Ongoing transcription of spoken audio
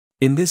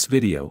In this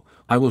video,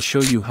 I will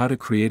show you how to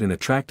create an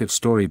attractive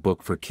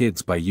storybook for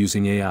kids by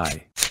using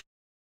AI.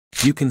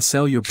 You can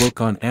sell your book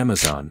on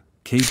Amazon,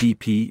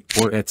 KDP,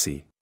 or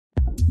Etsy.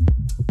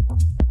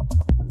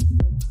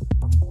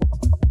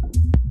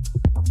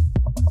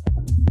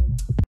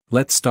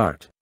 Let's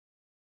start.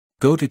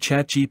 Go to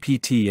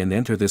ChatGPT and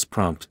enter this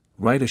prompt: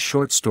 write a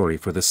short story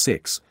for the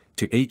 6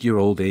 to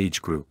 8-year-old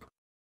age group.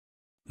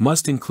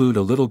 Must include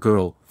a little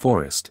girl,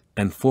 forest,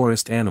 and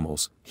forest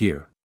animals,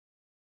 here.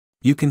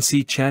 You can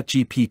see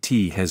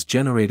ChatGPT has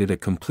generated a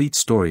complete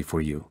story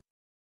for you.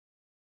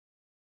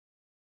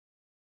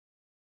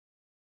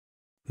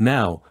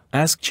 Now,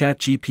 ask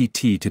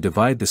ChatGPT to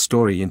divide the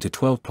story into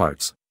 12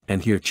 parts,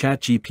 and here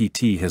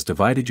ChatGPT has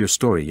divided your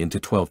story into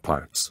 12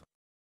 parts.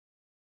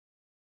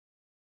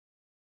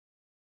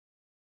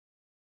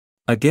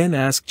 Again,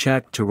 ask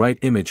Chat to write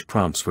image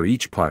prompts for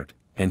each part,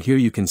 and here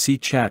you can see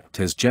Chat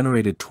has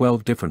generated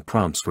 12 different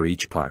prompts for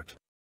each part.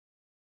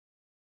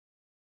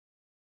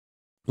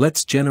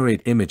 Let's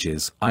generate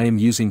images. I am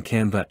using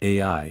Canva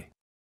AI.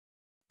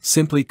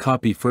 Simply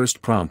copy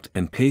first prompt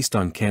and paste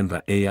on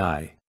Canva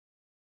AI.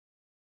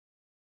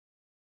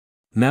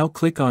 Now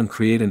click on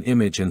Create an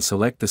image and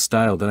select the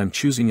style that I'm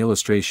choosing,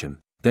 illustration,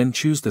 then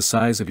choose the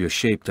size of your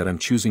shape that I'm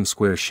choosing,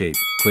 square shape,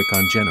 click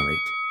on Generate.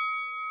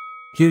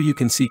 Here you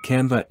can see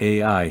Canva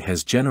AI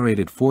has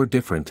generated 4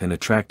 different and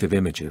attractive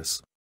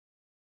images.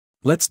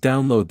 Let's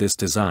download this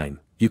design.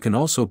 You can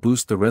also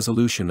boost the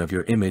resolution of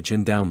your image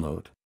and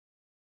download.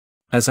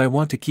 As I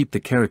want to keep the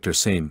character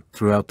same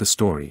throughout the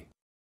story,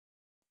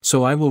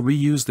 so I will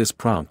reuse this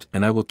prompt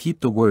and I will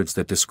keep the words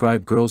that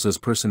describe girls as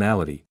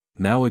personality.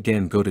 Now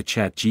again go to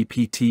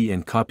ChatGPT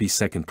and copy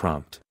second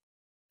prompt.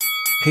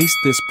 Paste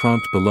this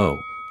prompt below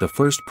the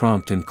first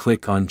prompt and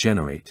click on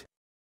Generate.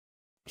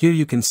 Here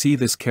you can see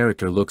this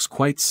character looks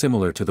quite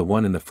similar to the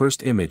one in the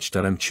first image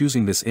that I'm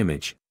choosing this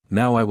image.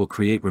 Now I will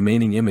create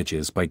remaining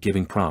images by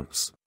giving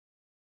prompts.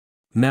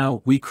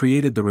 Now we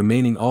created the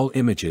remaining all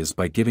images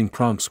by giving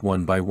prompts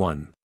one by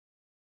one.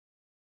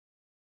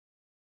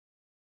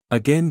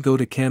 Again go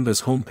to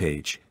Canva's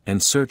homepage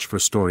and search for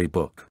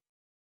Storybook.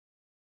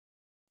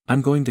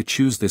 I'm going to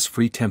choose this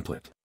free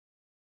template.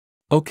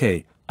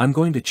 Okay, I'm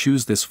going to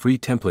choose this free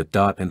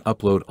template. And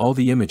upload all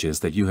the images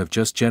that you have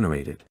just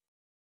generated.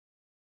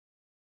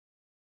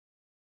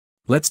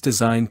 Let's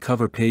design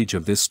cover page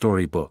of this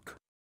storybook.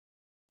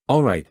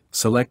 Alright,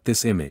 select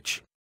this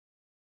image.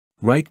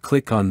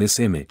 Right-click on this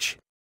image.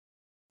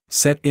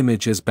 Set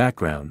image as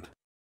background.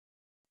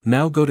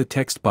 Now go to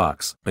text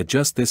box,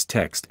 adjust this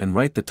text and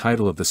write the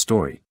title of the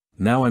story.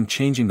 Now I'm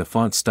changing the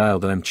font style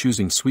that I'm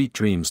choosing, Sweet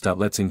Dreams.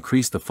 Let's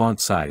increase the font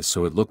size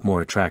so it look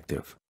more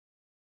attractive.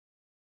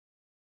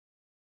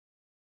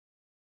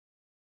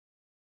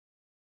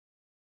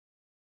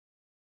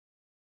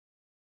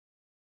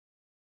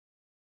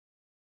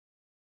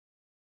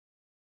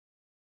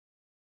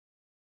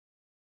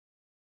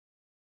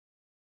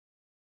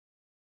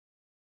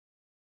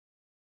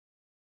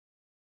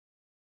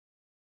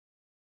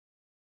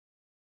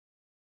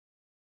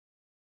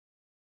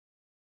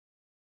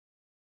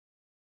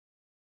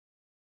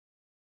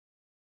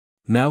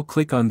 Now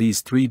click on these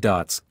 3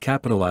 dots,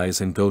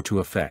 capitalize and go to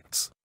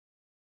Effects.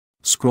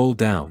 Scroll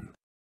down.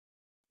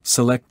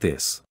 Select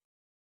this.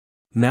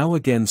 Now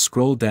again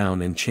scroll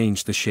down and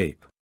change the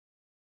shape.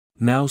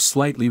 Now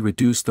slightly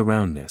reduce the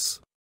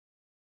roundness.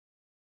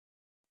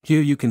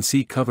 Here you can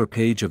see cover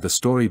page of the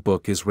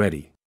storybook is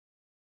ready.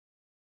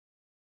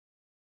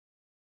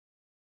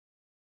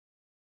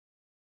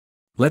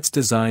 Let's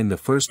design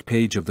the first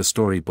page of the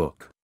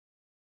storybook.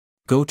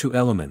 Go to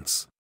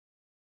Elements.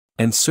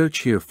 And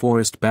search here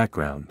Forest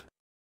Background.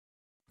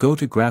 Go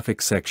to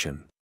Graphics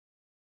section.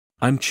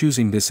 I'm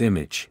choosing this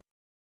image.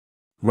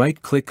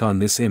 Right-click on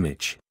this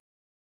image.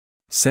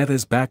 Set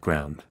as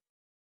background.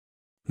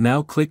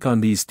 Now click on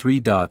these 3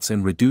 dots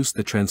and reduce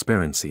the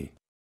transparency.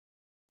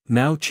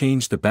 Now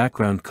change the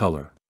background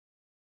color.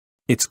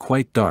 It's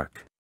quite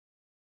dark.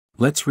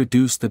 Let's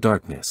reduce the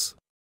darkness.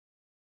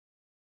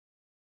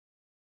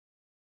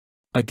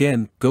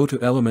 Again, go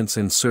to Elements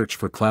and search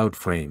for Cloud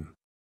Frame.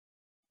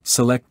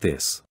 Select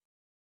this.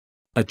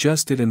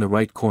 Adjust it in the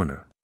right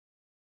corner.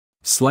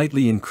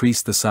 Slightly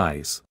increase the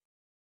size.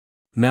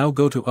 Now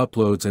go to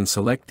Uploads and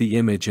select the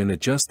image and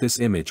adjust this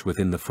image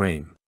within the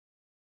frame.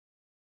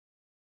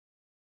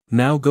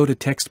 Now go to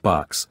text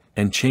box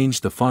and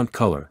change the font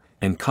color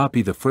and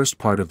copy the first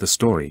part of the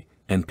story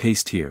and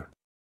paste here.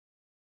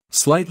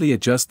 Slightly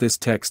adjust this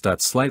text.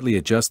 Slightly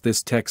adjust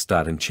this text.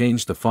 And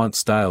change the font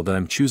style that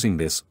I'm choosing,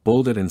 this,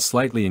 bold it and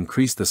slightly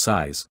increase the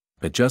size.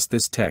 Adjust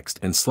this text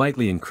and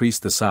slightly increase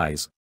the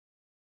size.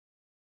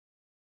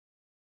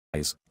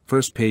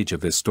 First page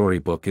of this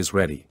storybook is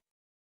ready.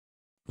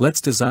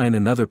 Let's design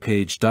another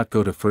page.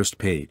 Go to first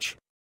page.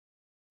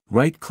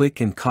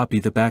 Right-click and copy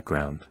the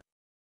background.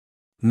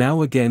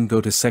 Now again go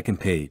to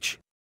second page.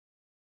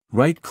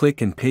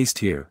 Right-click and paste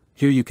here.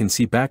 Here you can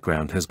see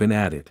background has been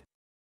added.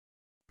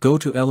 Go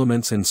to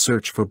Elements and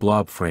search for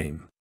Blob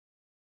Frame.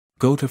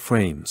 Go to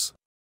Frames.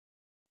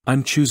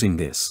 I'm choosing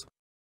this.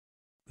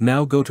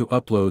 Now go to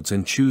Uploads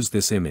and choose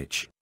this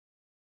image.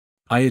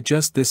 I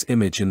adjust this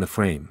image in the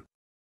frame.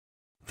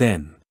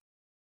 Then,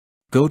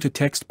 go to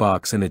text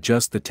box and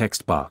adjust the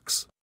text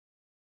box.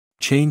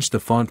 Change the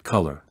font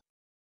color.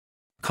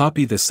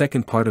 Copy the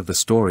second part of the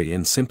story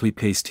and simply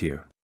paste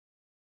here.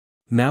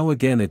 Now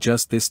again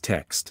adjust this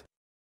text.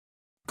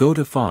 Go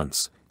to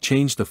fonts,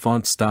 change the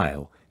font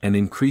style, and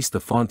increase the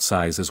font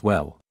size as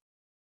well.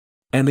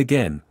 And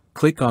again,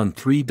 click on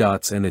three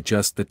dots and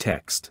adjust the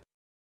text.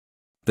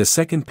 The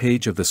second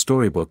page of the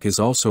storybook is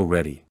also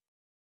ready.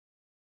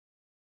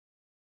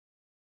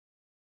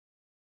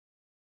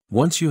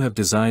 Once you have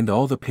designed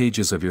all the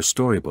pages of your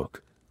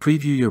storybook,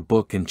 preview your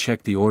book and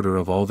check the order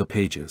of all the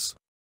pages.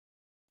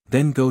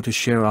 Then go to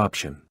Share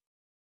option.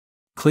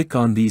 Click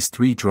on these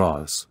three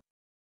draws.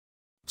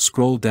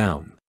 Scroll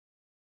down.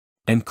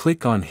 And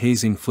click on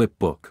Hazing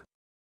Flipbook.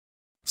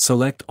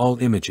 Select all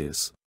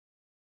images.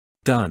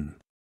 Done.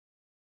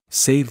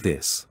 Save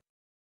this.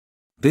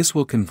 This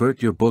will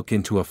convert your book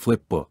into a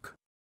flipbook.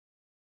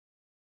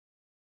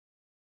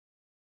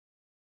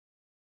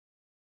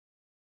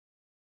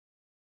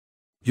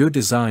 Your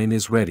design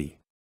is ready.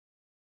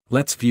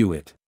 Let's view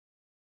it.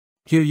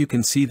 Here you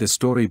can see the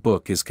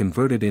storybook is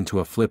converted into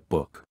a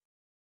flipbook.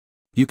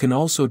 You can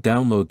also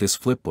download this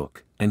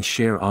flipbook and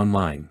share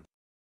online.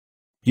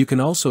 You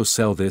can also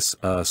sell this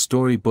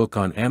storybook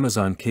on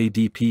Amazon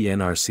KDP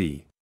and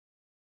Etsy.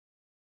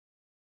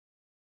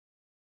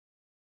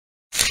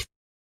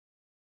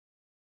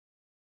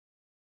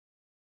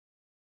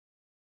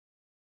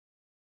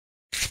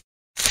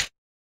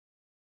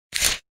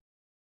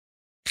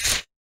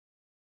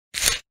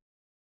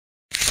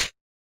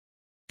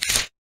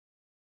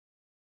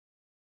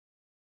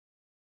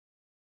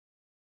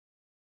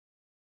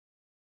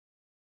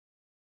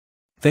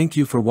 Thank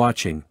you for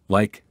watching.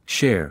 Like,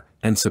 share,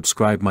 and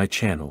subscribe my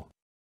channel.